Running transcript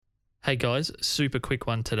Hey guys, super quick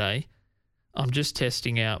one today. I'm just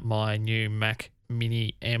testing out my new Mac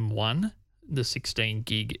Mini M1, the 16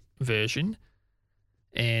 gig version,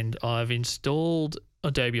 and I've installed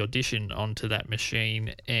Adobe Audition onto that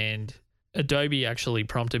machine, and Adobe actually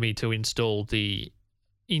prompted me to install the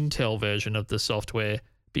Intel version of the software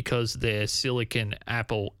because their Silicon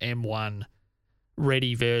Apple M1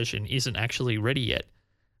 ready version isn't actually ready yet.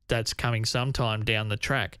 That's coming sometime down the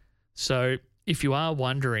track. So if you are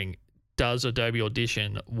wondering, does Adobe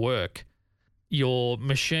Audition work? Your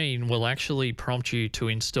machine will actually prompt you to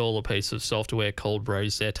install a piece of software called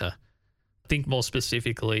Rosetta. Think more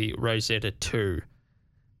specifically Rosetta 2.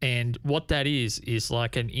 And what that is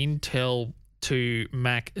like an Intel to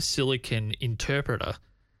Mac Silicon interpreter.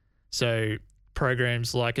 So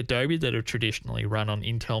programs like Adobe that are traditionally run on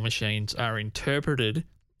Intel machines are interpreted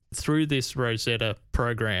through this Rosetta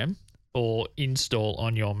program or install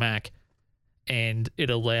on your Mac, and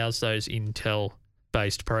it allows those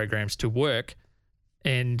Intel-based programs to work.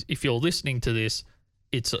 And if you're listening to this,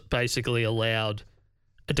 it's basically allowed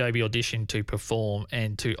Adobe Audition to perform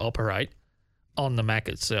and to operate on the Mac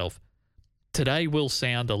itself. Today will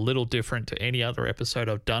sound a little different to any other episode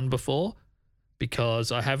I've done before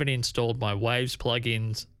because I haven't installed my Waves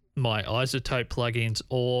plugins, my Isotope plugins,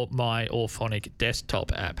 or my Auphonic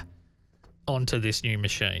desktop app onto this new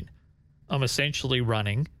machine. I'm essentially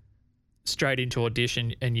running straight into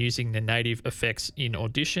Audition and using the native effects in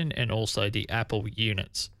Audition and also the Apple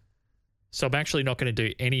units. So I'm actually not going to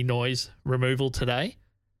do any noise removal today.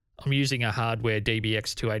 I'm using a hardware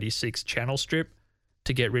DBX286 channel strip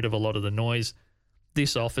to get rid of a lot of the noise.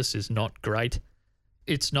 This office is not great.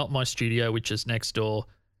 It's not my studio, which is next door.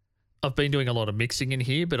 I've been doing a lot of mixing in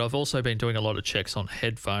here, but I've also been doing a lot of checks on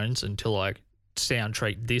headphones until I sound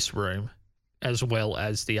treat this room as well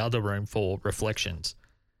as the other room for reflections.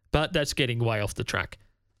 But that's getting way off the track.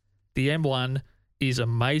 The M1 is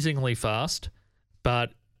amazingly fast,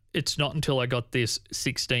 but it's not until I got this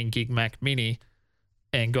 16 gig Mac Mini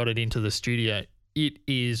and got it into the studio, it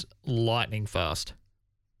is lightning fast.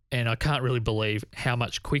 And I can't really believe how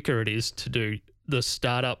much quicker it is to do the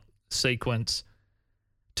startup sequence,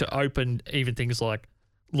 to open even things like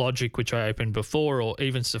Logic, which I opened before, or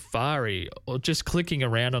even Safari, or just clicking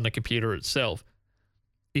around on the computer itself.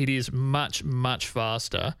 It is much, much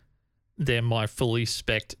faster than my fully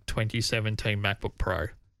spec'd 2017 MacBook Pro,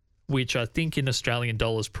 which I think in Australian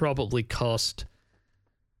dollars probably cost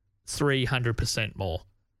 300% more.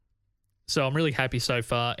 So I'm really happy so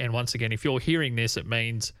far. And once again, if you're hearing this, it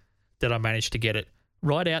means that I managed to get it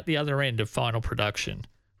right out the other end of final production.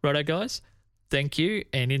 Righto, guys? Thank you.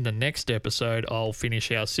 And in the next episode, I'll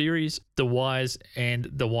finish our series, The Whys and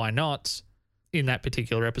the Why Nots. In that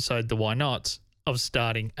particular episode, The Why Nots, of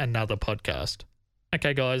starting another podcast.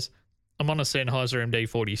 Okay, guys, I'm on a Sennheiser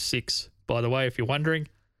MD46, by the way, if you're wondering,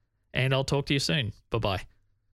 and I'll talk to you soon. Bye-bye.